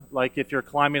like if you're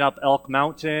climbing up Elk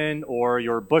Mountain or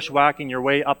you're bushwhacking your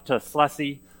way up to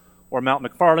Slessie or Mount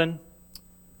McFarlane.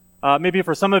 Maybe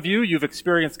for some of you, you've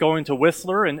experienced going to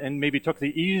Whistler and maybe took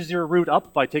the easier route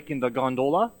up by taking the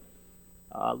gondola.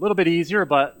 A little bit easier,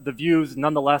 but the view's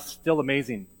nonetheless still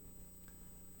amazing.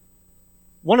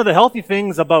 One of the healthy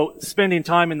things about spending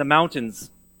time in the mountains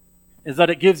is that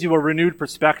it gives you a renewed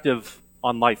perspective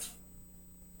on life.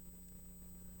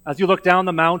 As you look down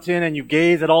the mountain and you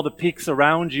gaze at all the peaks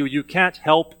around you, you can't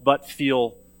help but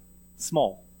feel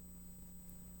small.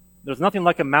 There's nothing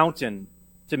like a mountain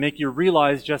to make you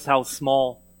realize just how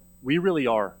small we really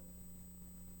are.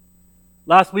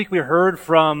 Last week we heard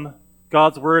from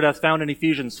God's word as found in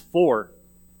Ephesians 4,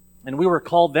 and we were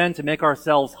called then to make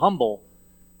ourselves humble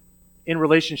in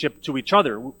relationship to each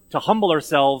other, to humble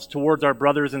ourselves towards our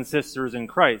brothers and sisters in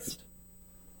Christ.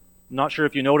 I'm not sure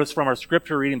if you noticed from our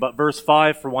scripture reading, but verse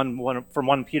 5 from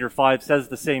 1 Peter 5 says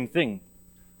the same thing.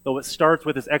 Though it starts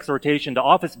with this exhortation to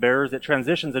office bearers, it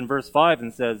transitions in verse 5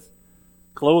 and says,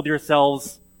 "Clothe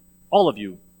yourselves, all of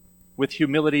you, with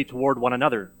humility toward one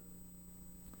another."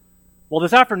 Well,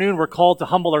 this afternoon we're called to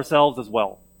humble ourselves as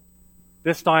well.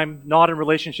 This time, not in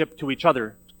relationship to each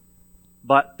other,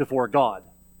 but before God.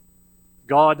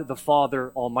 God the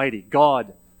Father Almighty.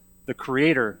 God, the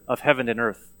creator of heaven and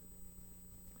earth.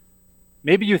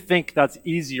 Maybe you think that's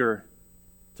easier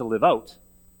to live out.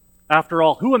 After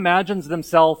all, who imagines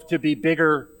themselves to be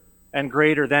bigger and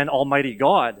greater than Almighty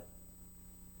God?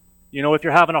 You know, if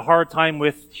you're having a hard time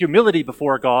with humility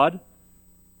before God,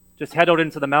 just head out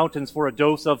into the mountains for a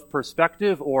dose of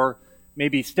perspective, or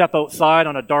maybe step outside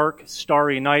on a dark,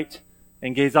 starry night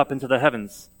and gaze up into the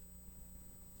heavens.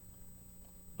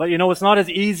 But you know, it's not as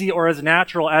easy or as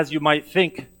natural as you might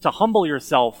think to humble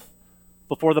yourself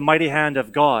before the mighty hand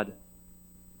of God.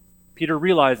 Peter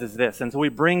realizes this, and so he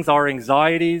brings our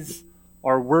anxieties,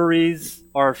 our worries,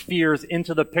 our fears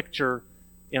into the picture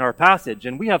in our passage.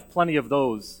 And we have plenty of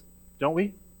those, don't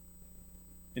we?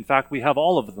 In fact, we have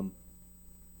all of them.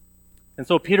 And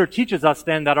so Peter teaches us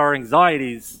then that our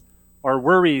anxieties, our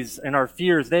worries, and our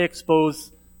fears, they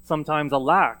expose sometimes a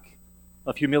lack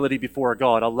of humility before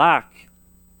God, a lack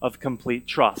of complete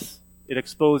trust. It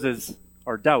exposes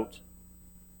our doubt.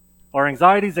 Our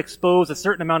anxieties expose a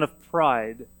certain amount of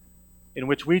pride in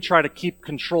which we try to keep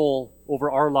control over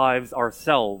our lives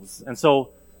ourselves. And so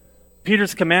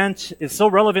Peter's command is so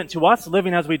relevant to us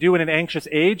living as we do in an anxious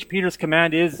age. Peter's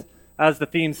command is, as the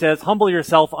theme says, humble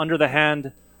yourself under the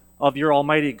hand of your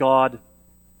Almighty God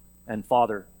and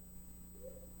Father.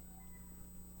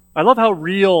 I love how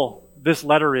real this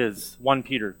letter is, 1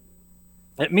 Peter.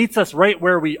 It meets us right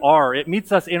where we are. It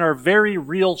meets us in our very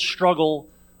real struggle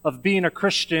of being a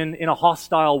Christian in a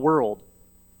hostile world.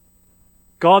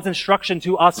 God's instruction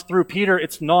to us through Peter,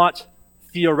 it's not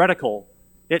theoretical.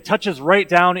 It touches right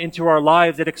down into our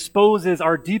lives. It exposes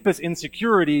our deepest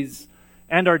insecurities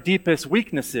and our deepest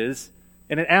weaknesses,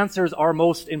 and it answers our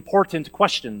most important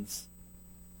questions.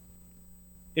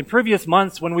 In previous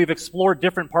months, when we've explored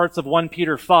different parts of 1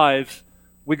 Peter 5,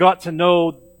 we got to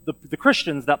know the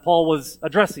Christians that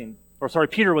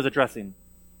Peter was addressing.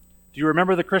 Do you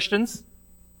remember the Christians?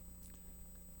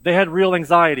 They had real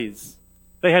anxieties.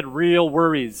 They had real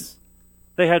worries.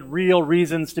 They had real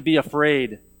reasons to be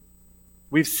afraid.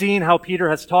 We've seen how Peter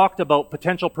has talked about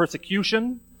potential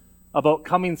persecution, about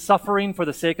coming suffering for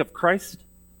the sake of Christ.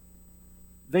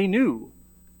 They knew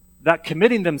that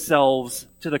committing themselves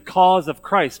to the cause of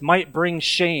Christ might bring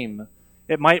shame,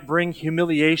 it might bring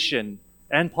humiliation,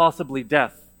 and possibly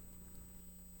death.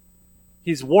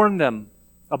 He's warned them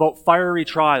about fiery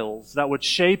trials that would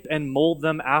shape and mold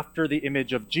them after the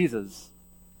image of Jesus.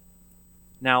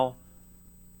 Now,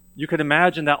 you could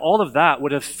imagine that all of that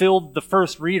would have filled the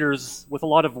first readers with a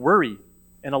lot of worry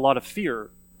and a lot of fear.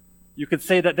 You could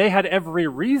say that they had every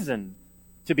reason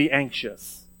to be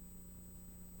anxious.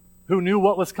 Who knew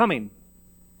what was coming?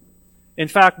 In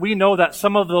fact, we know that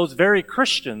some of those very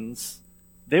Christians,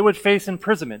 they would face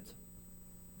imprisonment.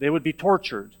 They would be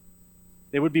tortured.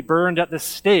 They would be burned at the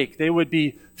stake. They would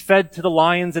be fed to the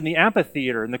lions in the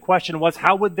amphitheater. And the question was,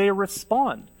 how would they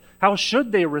respond? How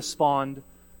should they respond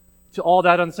to all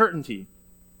that uncertainty?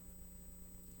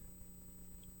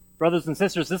 Brothers and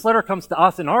sisters, this letter comes to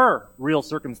us in our real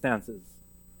circumstances.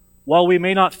 While we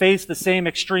may not face the same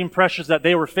extreme pressures that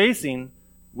they were facing,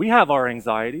 we have our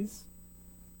anxieties.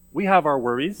 We have our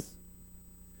worries.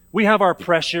 We have our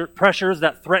pressures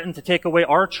that threaten to take away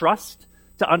our trust,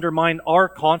 to undermine our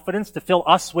confidence, to fill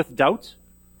us with doubt.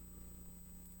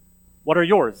 What are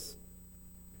yours?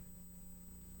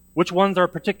 Which ones are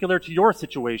particular to your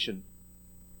situation?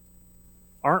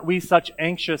 Aren't we such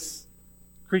anxious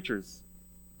creatures?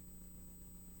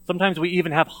 Sometimes we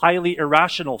even have highly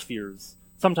irrational fears.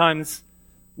 Sometimes,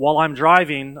 while I'm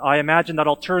driving, I imagine that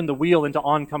I'll turn the wheel into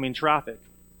oncoming traffic.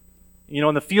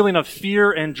 And the feeling of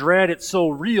fear and dread, it's so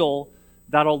real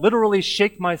that I'll literally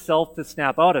shake myself to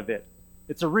snap out of it.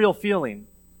 It's a real feeling.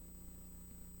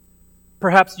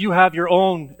 Perhaps you have your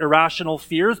own irrational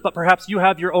fears, but perhaps you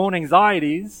have your own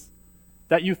anxieties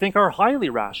that you think are highly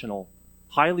rational,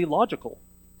 highly logical.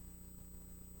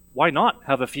 Why not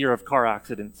have a fear of car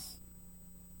accidents?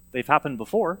 They've happened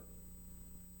before.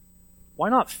 Why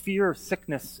not fear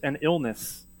sickness and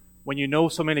illness when you know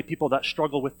so many people that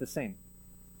struggle with the same?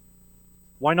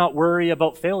 Why not worry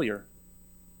about failure?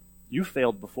 You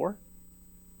failed before.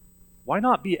 Why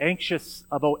not be anxious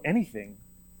about anything?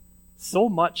 So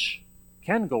much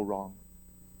can go wrong.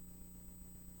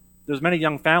 There's many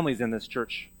young families in this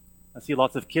church. I see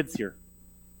lots of kids here.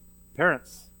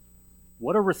 Parents,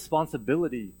 what a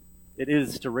responsibility it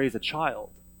is to raise a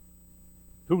child.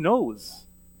 Who knows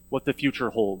what the future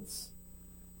holds?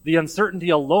 The uncertainty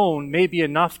alone may be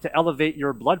enough to elevate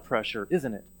your blood pressure,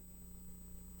 isn't it?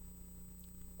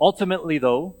 Ultimately,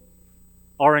 though,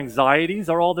 our anxieties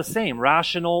are all the same,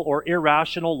 rational or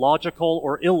irrational, logical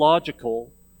or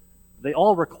illogical. They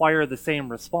all require the same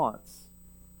response.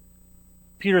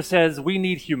 Peter says we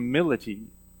need humility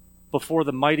before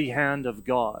the mighty hand of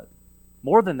God.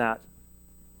 More than that,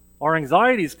 our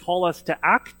anxieties call us to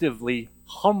actively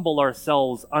humble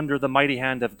ourselves under the mighty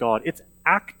hand of God. It's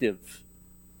active.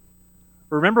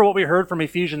 Remember what we heard from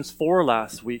Ephesians 4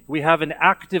 last week. We have an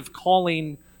active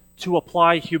calling to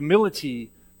apply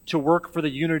humility to work for the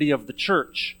unity of the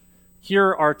church.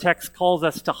 Here our text calls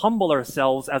us to humble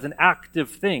ourselves as an active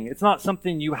thing. It's not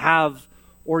something you have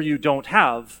or you don't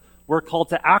have. We're called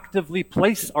to actively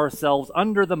place ourselves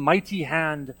under the mighty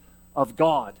hand of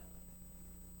God.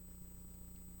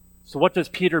 So what does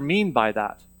Peter mean by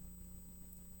that?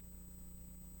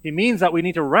 He means that we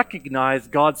need to recognize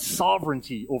God's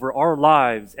sovereignty over our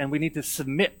lives, and we need to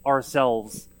submit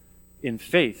ourselves in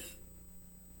faith.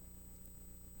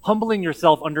 Humbling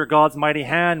yourself under God's mighty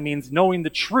hand means knowing the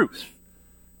truth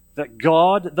that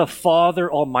God, the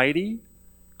Father Almighty,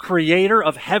 creator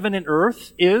of heaven and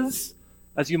earth, is,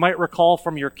 as you might recall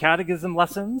from your catechism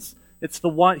lessons, He's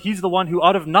the one who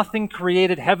out of nothing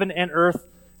created heaven and earth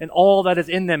and all that is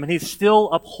in them, and he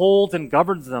still upholds and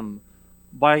governs them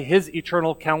by his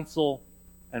eternal counsel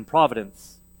and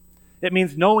providence. It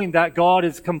means knowing that God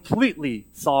is completely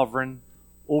sovereign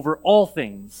over all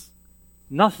things.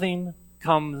 Nothing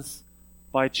comes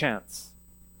by chance.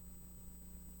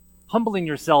 Humbling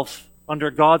yourself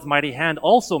under God's mighty hand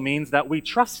also means that we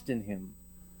trust in him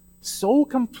so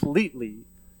completely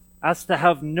as to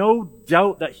have no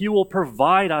doubt that he will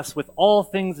provide us with all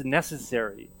things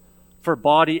necessary for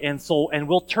body and soul, and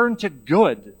will turn to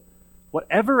good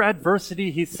whatever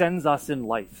adversity he sends us in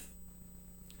life.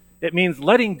 It means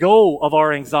letting go of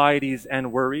our anxieties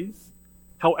and worries,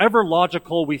 however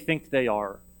logical we think they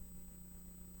are.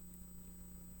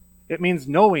 It means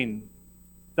knowing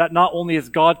that not only is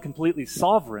God completely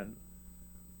sovereign,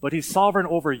 but he's sovereign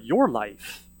over your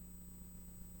life,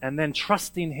 and then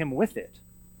trusting him with it.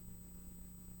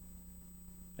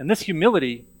 And this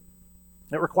humility,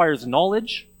 it requires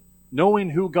knowledge, knowing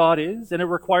who God is, and it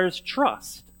requires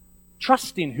trust,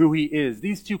 trusting who he is.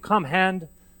 These two come hand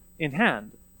in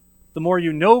hand. The more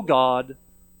you know God,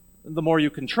 the more you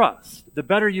can trust. The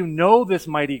better you know this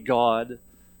mighty God,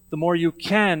 the more you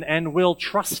can and will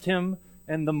trust him,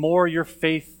 and the more your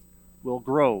faith will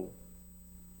grow.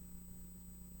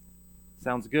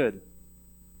 Sounds good.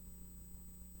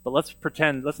 But let's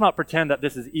not pretend that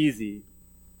this is easy.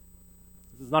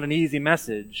 This is not an easy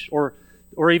message. Or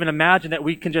even imagine that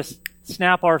we can just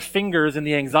snap our fingers and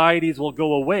the anxieties will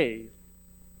go away.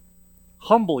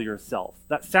 Humble yourself.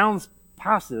 That sounds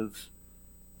passive,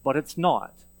 but it's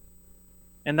not.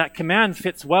 And that command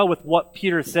fits well with what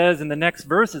Peter says in the next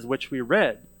verses which we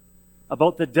read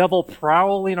about the devil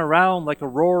prowling around like a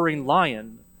roaring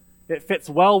lion. It fits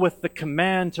well with the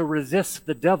command to resist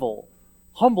the devil.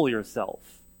 Humble yourself.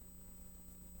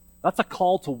 That's a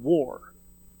call to war.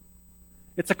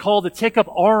 It's a call to take up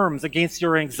arms against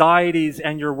your anxieties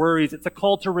and your worries. It's a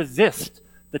call to resist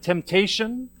the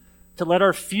temptation to let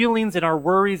our feelings and our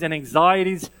worries and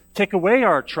anxieties take away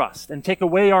our trust and take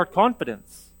away our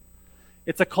confidence.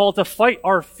 It's a call to fight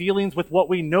our feelings with what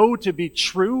we know to be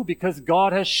true because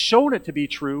God has shown it to be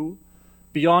true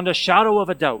beyond a shadow of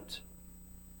a doubt.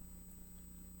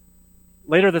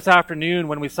 Later this afternoon,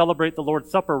 when we celebrate the Lord's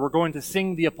Supper, we're going to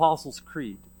sing the Apostles'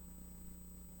 Creed.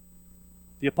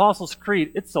 The Apostles'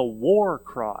 Creed, it's a war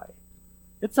cry.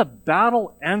 It's a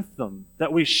battle anthem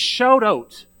that we shout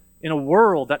out in a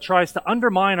world that tries to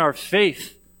undermine our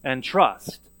faith and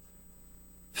trust.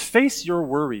 face your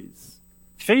worries.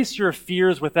 Face your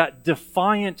fears with that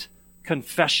defiant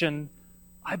confession,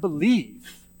 I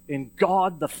believe in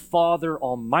God the Father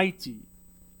Almighty.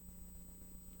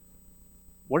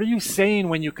 What are you saying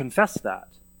when you confess that?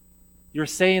 You're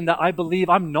saying that I believe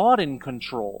I'm not in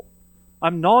control.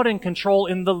 I'm not in control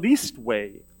in the least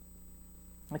way.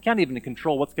 I can't even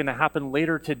control what's going to happen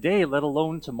later today, let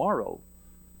alone tomorrow.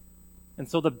 And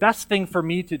so the best thing for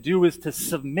me to do is to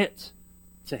submit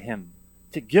to Him,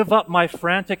 to give up my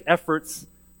frantic efforts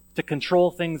to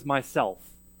control things myself.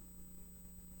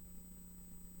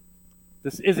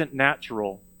 This isn't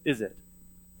natural, is it?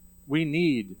 We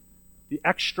need the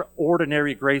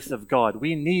extraordinary grace of God.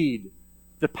 We need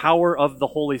the power of the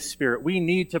Holy Spirit. We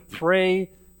need to pray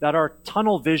that our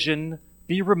tunnel vision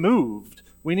be removed.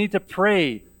 We need to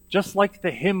pray, just like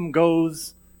the hymn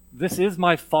goes, "This is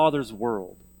my Father's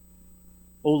world.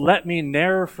 Oh, let me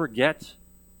ne'er forget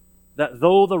that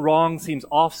though the wrong seems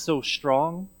oft so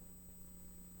strong,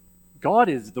 God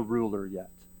is the ruler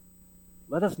yet.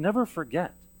 Let us never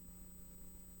forget."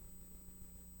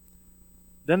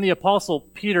 Then the Apostle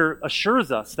Peter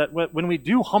assures us that when we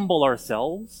do humble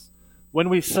ourselves, when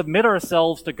we submit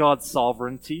ourselves to God's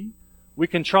sovereignty, we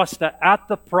can trust that at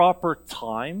the proper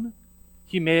time,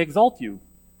 He may exalt you.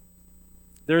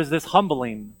 There's this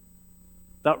humbling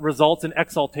that results in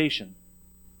exaltation.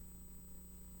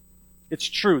 It's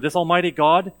true, this Almighty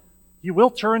God, He will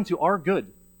turn to our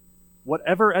good,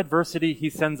 whatever adversity He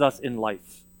sends us in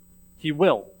life. He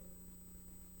will.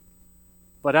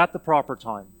 But at the proper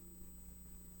time.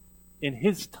 In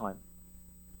His time.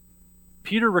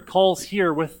 Peter recalls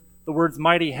here with the words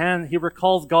mighty hand, he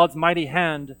recalls God's mighty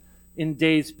hand in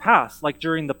days past, like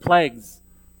during the plagues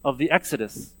of the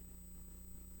Exodus.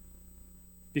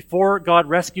 Before God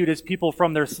rescued His people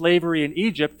from their slavery in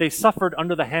Egypt, they suffered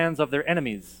under the hands of their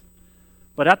enemies.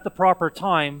 But at the proper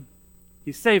time,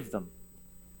 He saved them.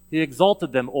 He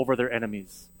exalted them over their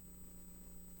enemies.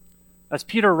 As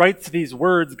Peter writes these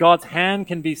words, God's hand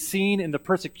can be seen in the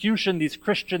persecution these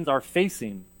Christians are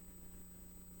facing.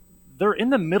 They're in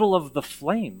the middle of the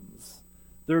flames.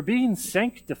 They're being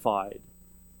sanctified.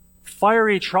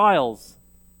 Fiery trials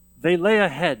they lay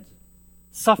ahead,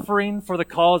 suffering for the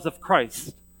cause of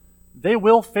Christ. They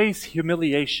will face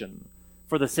humiliation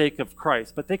for the sake of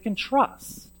Christ, but they can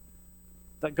trust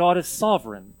that God is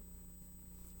sovereign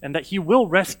and that He will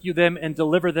rescue them and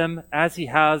deliver them as He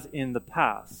has in the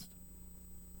past.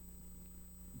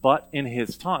 But in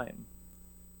His time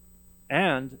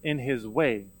and in His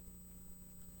way.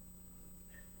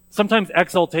 Sometimes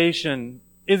exaltation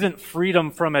isn't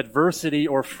freedom from adversity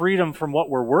or freedom from what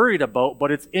we're worried about,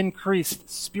 but it's increased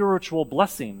spiritual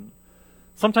blessing.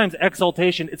 Sometimes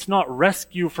exaltation, it's not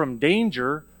rescue from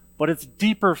danger, but it's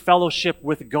deeper fellowship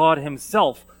with God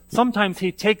Himself. Sometimes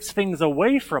He takes things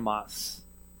away from us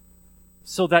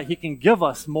so that He can give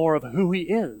us more of who He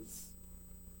is.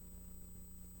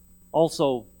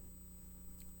 Also,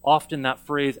 often that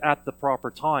phrase, at the proper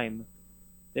time,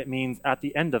 it means at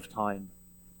the end of time,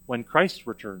 when Christ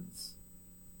returns.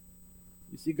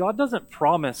 You see, God doesn't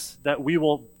promise that we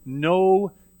will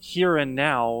know here and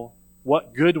now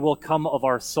what good will come of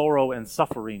our sorrow and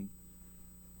suffering.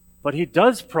 But He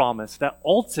does promise that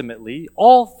ultimately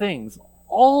all things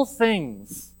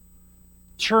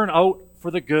turn out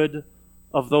for the good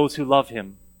of those who love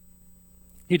Him.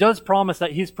 He does promise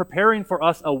that He's preparing for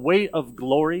us a weight of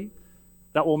glory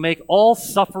that will make all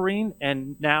suffering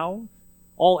and now,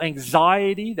 all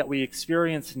anxiety that we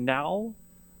experience now,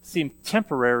 seem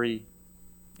temporary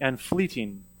and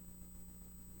fleeting.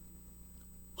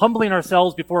 Humbling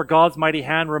ourselves before God's mighty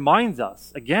hand reminds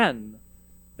us, again,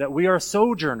 that we are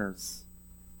sojourners.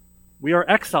 We are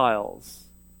exiles.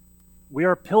 We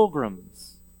are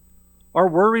pilgrims. Our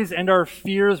worries and our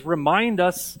fears remind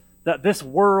us that this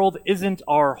world isn't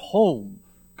our home.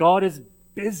 God is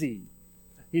busy.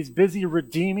 He's busy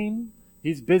redeeming.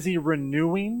 He's busy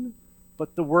renewing.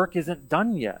 But the work isn't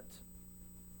done yet.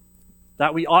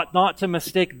 That we ought not to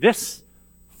mistake this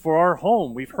for our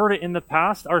home. We've heard it in the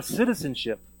past. Our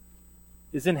citizenship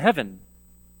is in heaven.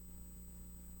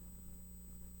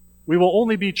 We will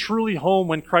only be truly home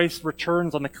when Christ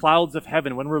returns on the clouds of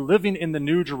heaven, when we're living in the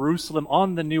new Jerusalem,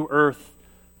 on the new earth,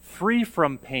 free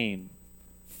from pain,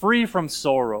 free from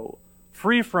sorrow,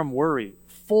 free from worry,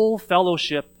 full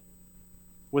fellowship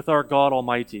with our God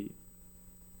Almighty.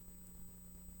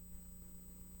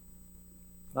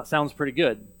 That sounds pretty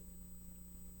good.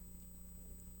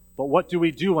 But what do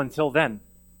we do until then?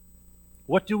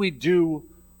 What do we do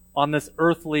on this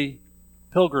earthly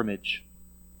pilgrimage?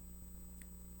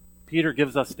 Peter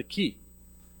gives us the key.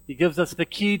 He gives us the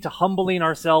key to humbling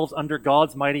ourselves under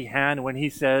God's mighty hand when he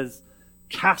says,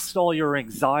 Cast all your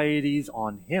anxieties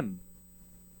on him.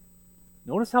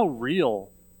 Notice how real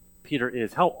Peter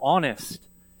is, how honest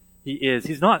he is.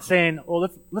 He's not saying, oh,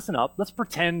 listen up, let's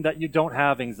pretend that you don't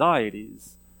have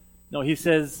anxieties. No, he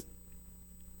says,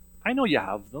 I know you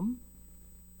have them.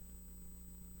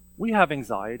 We have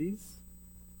anxieties.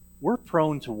 We're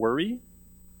prone to worry.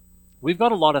 We've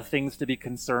got a lot of things to be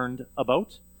concerned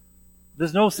about.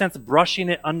 There's no sense brushing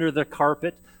it under the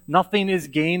carpet. Nothing is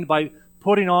gained by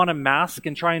putting on a mask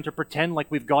and trying to pretend like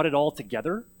we've got it all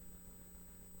together.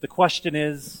 The question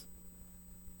is,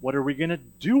 what are we going to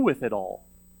do with it all?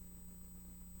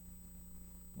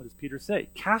 What does Peter say?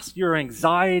 Cast your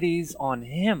anxieties on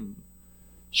him.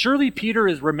 Surely Peter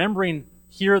is remembering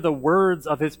here the words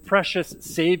of his precious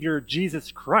Savior,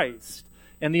 Jesus Christ,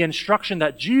 and the instruction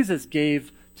that Jesus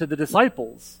gave to the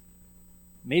disciples.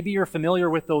 Maybe you're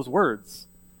familiar with those words.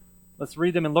 Let's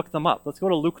read them and look them up. Let's go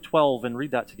to Luke 12 and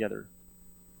read that together.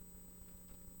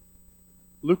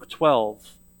 Luke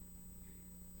 12.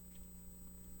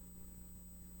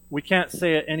 We can't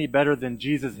say it any better than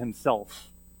Jesus himself.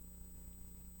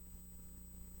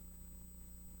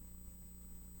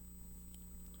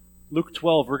 Luke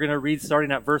 12, we're going to read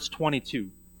starting at verse 22.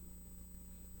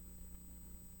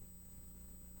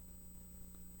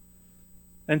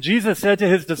 And Jesus said to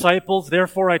his disciples,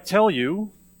 therefore I tell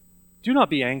you, do not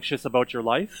be anxious about your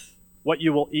life, what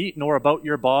you will eat, nor about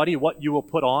your body, what you will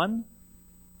put on.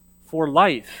 For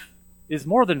life is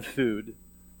more than food,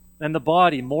 and the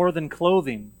body more than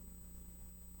clothing.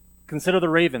 Consider the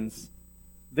ravens.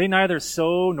 They neither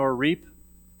sow nor reap.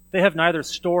 They have neither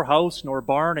storehouse nor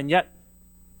barn, and yet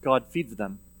God feeds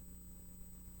them.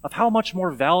 Of how much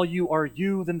more value are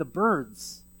you than the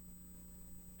birds?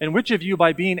 And which of you,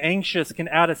 by being anxious, can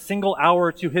add a single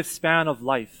hour to his span of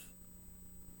life?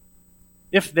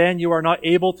 If then you are not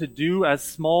able to do as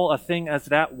small a thing as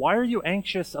that, why are you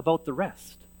anxious about the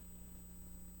rest?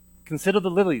 Consider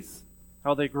the lilies,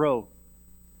 how they grow.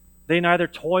 They neither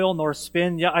toil nor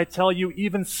spin, yet I tell you,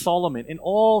 even Solomon, in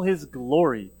all his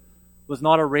glory, was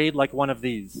not arrayed like one of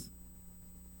these.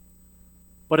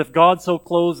 But if God so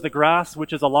clothes the grass,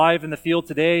 which is alive in the field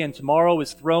today and tomorrow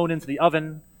is thrown into the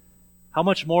oven, how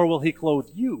much more will he clothe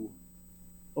you,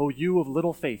 O you of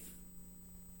little faith?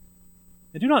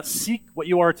 And do not seek what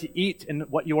you are to eat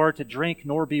and what you are to drink,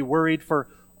 nor be worried, for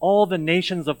all the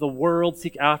nations of the world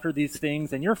seek after these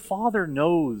things, and your Father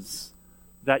knows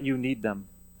that you need them.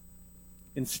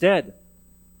 Instead,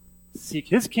 seek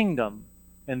his kingdom,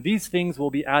 and these things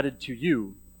will be added to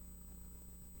you.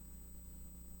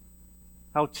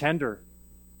 How tender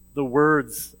the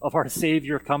words of our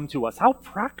Savior come to us. How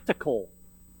practical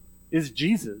is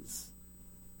Jesus.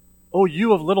 O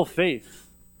you of little faith,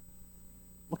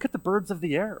 look at the birds of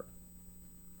the air.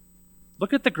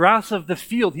 Look at the grass of the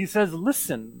field. He says,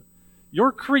 listen,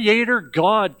 your Creator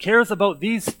God cares about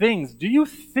these things. Do you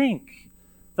think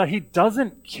that he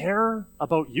doesn't care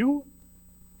about you?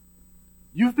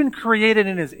 You've been created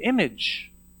in his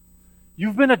image.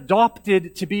 You've been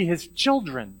adopted to be his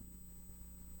children.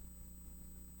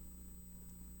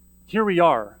 Here we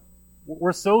are.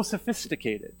 We're so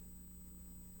sophisticated.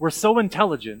 We're so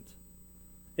intelligent.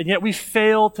 And yet we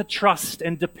fail to trust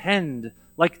and depend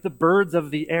like the birds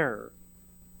of the air.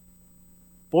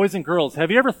 Boys and girls,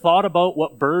 have you ever thought about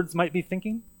what birds might be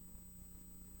thinking?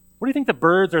 What do you think the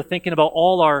birds are thinking about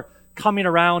all our coming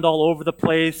around all over the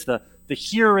place, the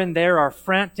here and there, our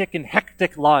frantic and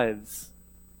hectic lives?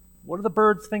 What are the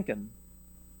birds thinking?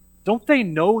 Don't they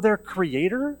know their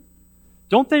Creator?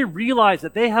 Don't they realize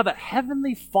that they have a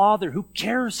heavenly Father who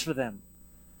cares for them?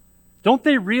 Don't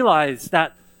they realize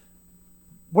that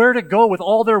where to go with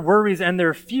all their worries and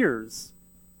their fears?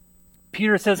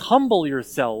 Peter says, humble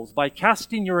yourselves by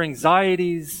casting your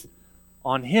anxieties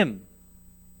on him.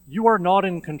 You are not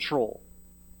in control.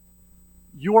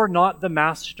 You are not the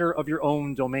master of your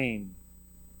own domain.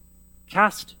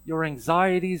 Cast your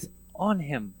anxieties on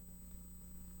him.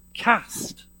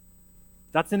 Cast.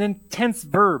 That's an intense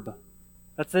verb.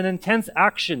 That's an intense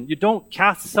action. You don't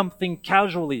cast something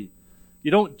casually.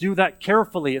 You don't do that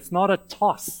carefully. It's not a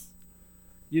toss.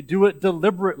 You do it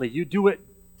deliberately. You do it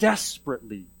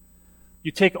desperately.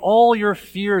 You take all your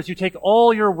fears, you take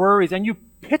all your worries, and you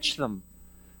pitch them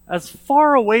as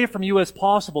far away from you as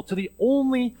possible to the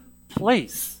only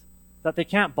place that they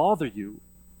can't bother you.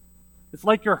 It's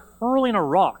like you're hurling a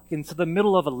rock into the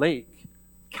middle of a lake.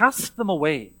 Cast them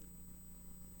away.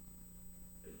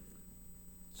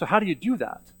 So how do you do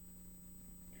that?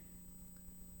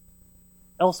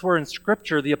 Elsewhere in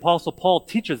Scripture, the Apostle Paul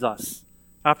teaches us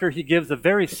after he gives a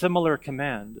very similar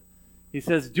command. He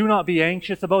says, do not be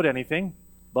anxious about anything,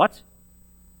 but,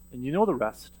 and you know the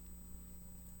rest,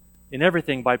 In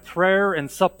everything, by prayer and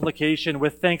supplication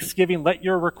with thanksgiving, let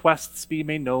your requests be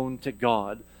made known to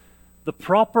God. The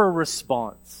proper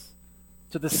response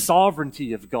to the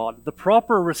sovereignty of God, the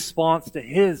proper response to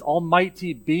his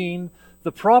almighty being,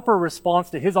 the proper response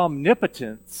to his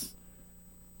omnipotence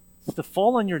is to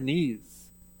fall on your knees,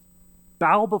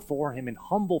 bow before him in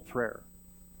humble prayer.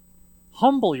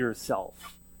 Humble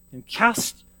yourself and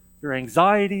cast your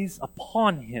anxieties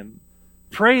upon him.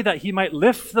 Pray that he might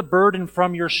lift the burden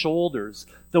from your shoulders,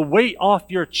 the weight off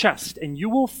your chest, and you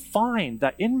will find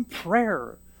that in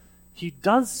prayer he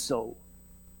does so.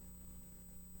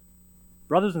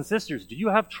 Brothers and sisters, do you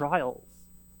have trials?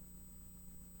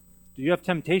 Do you have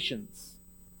temptations?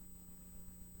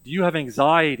 Do you have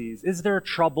anxieties? Is there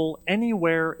trouble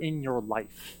anywhere in your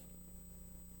life?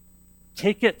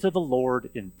 Take it to the Lord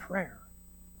in prayer.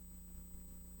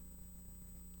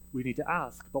 We need to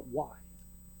ask, but why?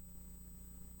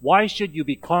 Why should you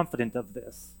be confident of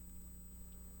this?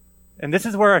 And this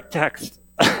is where our text,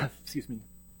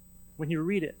 when you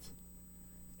read it,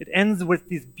 it ends with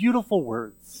these beautiful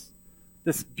words,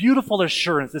 this beautiful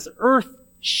assurance, this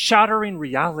earth-shattering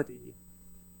reality.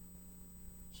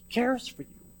 He cares for you.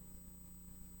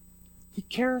 He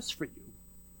cares for you.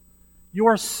 You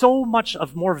are so much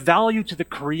of more value to the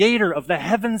Creator of the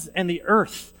heavens and the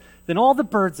earth than all the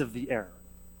birds of the air.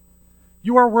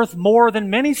 You are worth more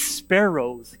than many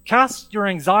sparrows. Cast your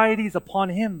anxieties upon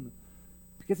him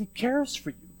because he cares for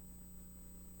you.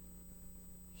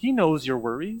 He knows your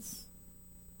worries.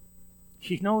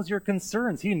 He knows your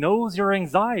concerns. He knows your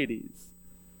anxieties.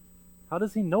 How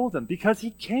does he know them? Because he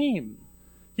came.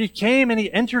 He came and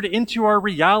he entered into our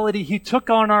reality. He took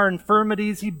on our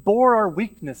infirmities. He bore our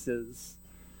weaknesses.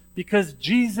 Because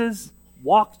Jesus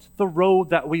walked the road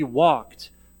that we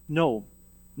walked. No.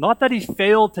 Not that he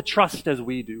failed to trust as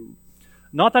we do.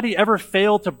 Not that he ever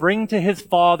failed to bring to his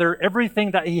Father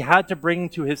everything that he had to bring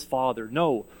to his Father.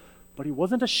 No, but he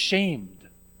wasn't ashamed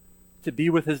to be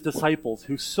with his disciples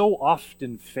who so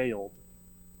often failed.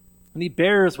 And he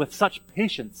bears with such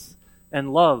patience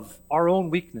and love our own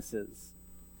weaknesses.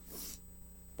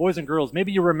 Boys and girls,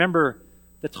 maybe you remember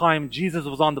the time Jesus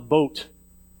was on the boat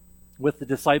with the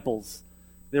disciples.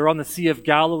 They were on the Sea of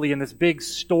Galilee and this big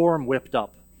storm whipped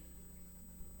up.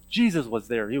 Jesus was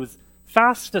there. He was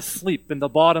fast asleep in the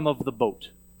bottom of the boat.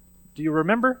 Do you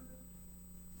remember?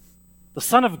 The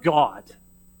Son of God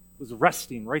was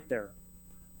resting right there.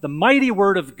 The mighty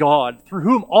Word of God, through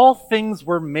whom all things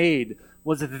were made,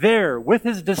 was there with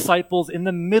his disciples in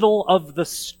the middle of the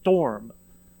storm.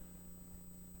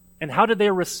 And how did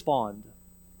they respond?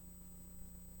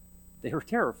 They were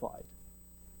terrified.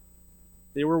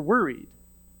 They were worried.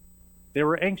 They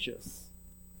were anxious.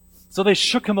 So they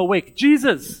shook him awake.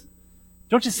 Jesus,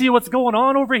 don't you see what's going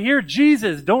on over here?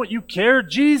 Jesus, don't you care?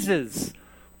 Jesus,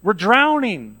 we're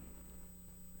drowning.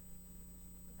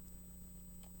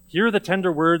 Hear the tender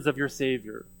words of your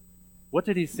Savior. What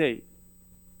did he say?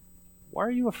 Why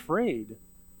are you afraid?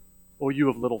 Oh, you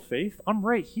of little faith? I'm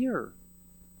right here.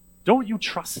 Don't you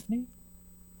trust me?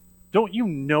 Don't you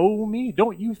know me?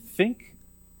 Don't you think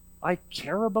I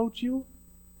care about you?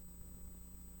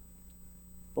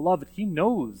 Beloved, he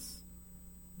knows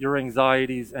your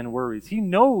anxieties and worries. He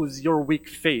knows your weak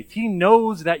faith. He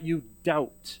knows that you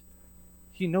doubt.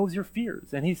 He knows your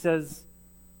fears. And he says,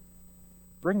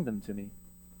 bring them to me.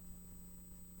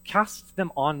 Cast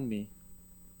them on me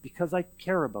because I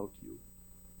care about you.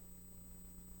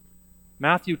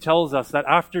 Matthew tells us that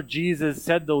after Jesus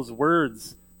said those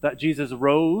words, that Jesus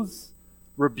rose,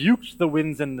 rebuked the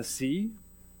winds and the sea,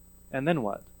 and then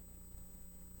what?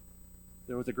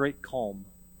 There was a great calm.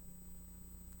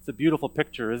 It's a beautiful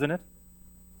picture, isn't it?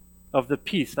 Of the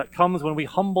peace that comes when we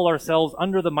humble ourselves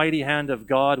under the mighty hand of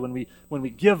God, when we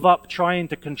give up trying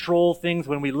to control things,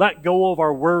 when we let go of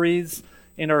our worries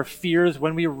and our fears,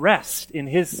 when we rest in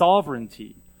his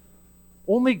sovereignty.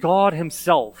 Only God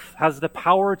himself has the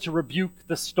power to rebuke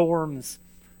the storms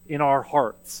in our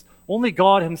hearts. Only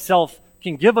God himself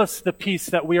can give us the peace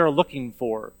that we are looking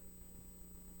for.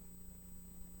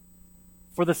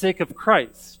 For the sake of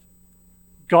Christ,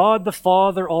 God the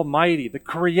Father Almighty, the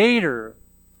Creator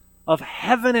of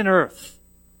heaven and earth,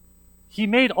 he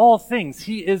made all things.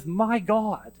 He is my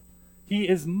God. He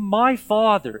is my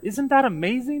Father. Isn't that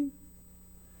amazing?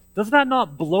 Does that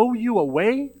not blow you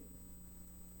away?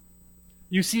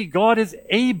 You see, God is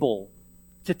able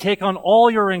to take on all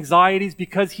your anxieties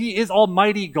because he is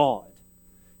Almighty God.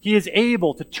 He is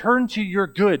able to turn to your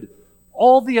good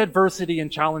all the adversity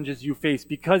and challenges you face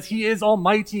because he is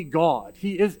Almighty God.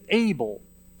 He is able.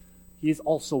 He is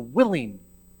also willing.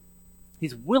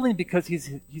 He's willing because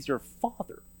he's your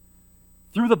Father.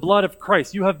 Through the blood of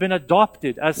Christ, you have been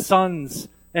adopted as sons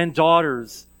and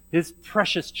daughters, his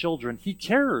precious children. He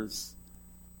cares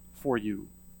for you.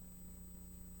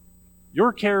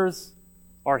 Your cares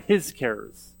are his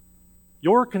cares.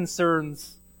 Your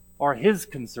concerns are his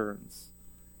concerns.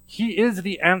 He is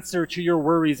the answer to your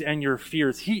worries and your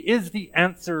fears. He is the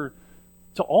answer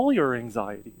to all your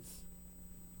anxieties.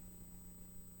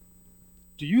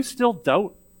 Do you still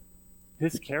doubt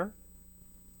his care?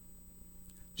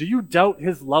 Do you doubt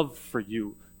his love for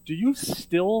you? Do you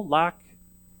still lack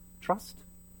trust?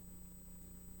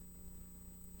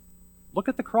 Look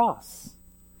at the cross.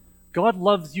 God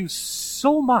loves you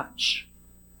so much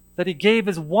that he gave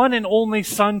his one and only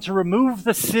Son to remove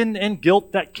the sin and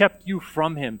guilt that kept you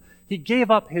from him. He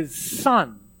gave up his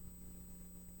Son.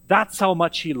 That's how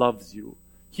much he loves you.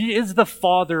 He is the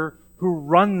Father who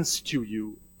runs to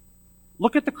you.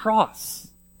 Look at the cross.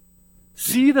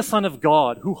 See the Son of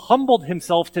God who humbled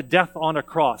himself to death on a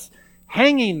cross,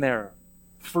 hanging there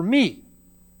for me,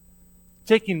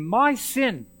 taking my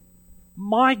sin,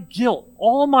 my guilt,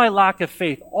 all my lack of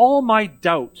faith, all my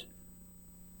doubt.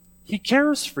 He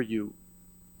cares for you.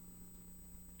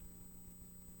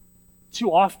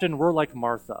 Too often we're like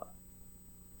Martha.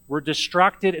 We're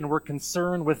distracted and we're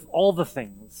concerned with all the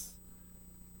things.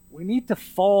 We need to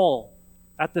fall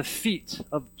at the feet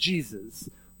of Jesus.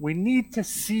 We need to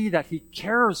see that he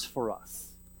cares for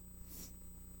us.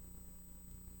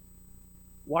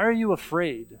 Why are you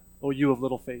afraid, O you of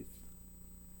little faith?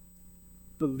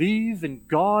 Believe in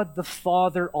God the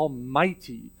Father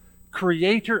Almighty,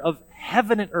 creator of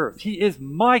heaven and earth. He is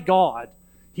my God.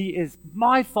 He is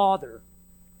my Father.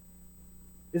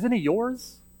 Isn't he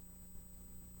yours?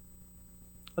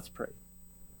 Let's pray.